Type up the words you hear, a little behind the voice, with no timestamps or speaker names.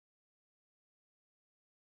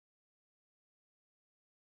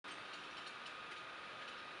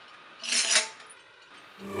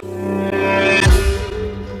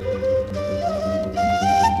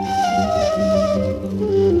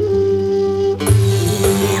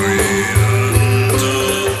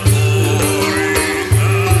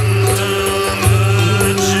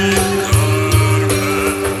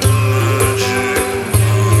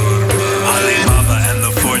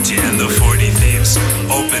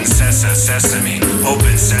open sesame,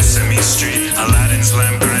 open Sesame Street. Aladdin's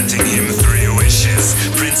lamp granting him 3 wishes.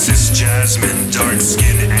 Princess Jasmine, dark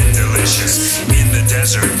skin and delicious. In the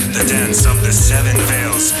desert, the dance of the 7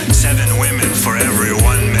 veils. 7 women for every 1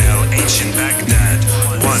 male. Ancient Baghdad,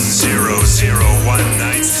 1001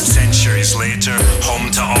 nights. Centuries later, home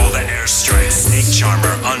to all the airstrikes. Snake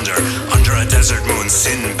charmer under a desert moon.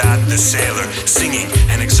 Sinbad the sailor, singing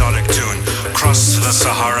an exotic tune. Cross the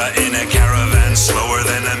Sahara in a caravan, slower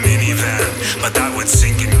than a minivan, but that would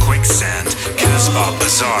sink in quicksand. Casbah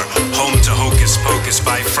Bazaar, home to Hocus Pocus.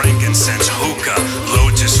 Buy frankincense, hookah,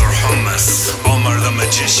 lotus or hummus. Omar the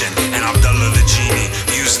magician and Abdullah the genie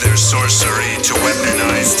use their sorcery to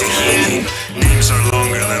weaponize tahini. Names are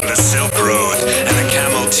longer than the Silk Road, and the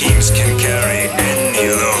camel teams can carry any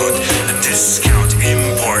load. A discount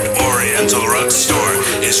import Oriental rug store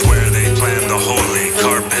is where they plan the holy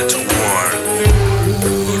carpet war.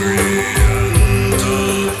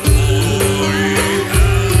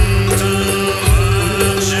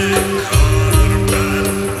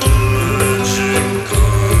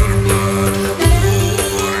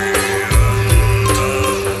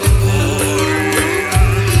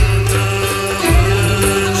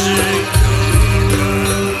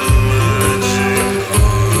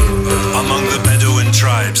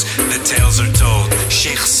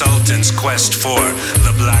 Sheikh Sultan's quest for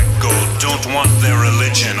the black gold. Don't want their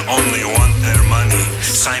religion, only want their money.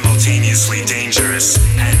 Simultaneously dangerous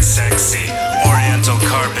and sexy. Oriental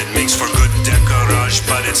carpet makes for good decorage,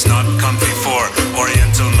 but it's not comfy for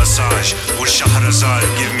Oriental massage. Would Shahrazad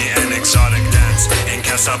give me an exotic dance in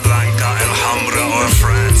Casablanca, El Hamra or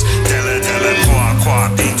France? Della Della Qua Qua,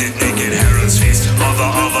 painted naked heron's face.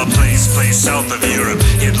 Of a place south of Europe,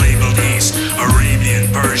 yet labeled east. Arabian,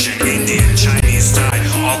 Persian, Indian, Chinese Thai,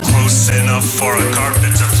 all close enough for a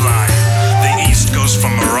carpet to fly. The east goes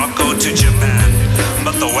from Morocco to Japan,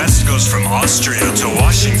 but the west goes from Austria to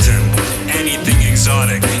Washington. Anything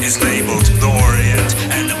exotic is labeled the Orient,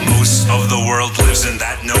 and most of the world lives in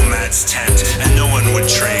that nomad's tent, and no one would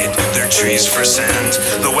trade their trees for sand.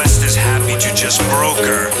 The west is happy to just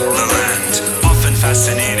broker the land, often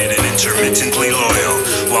fascinated and intermittently loyal.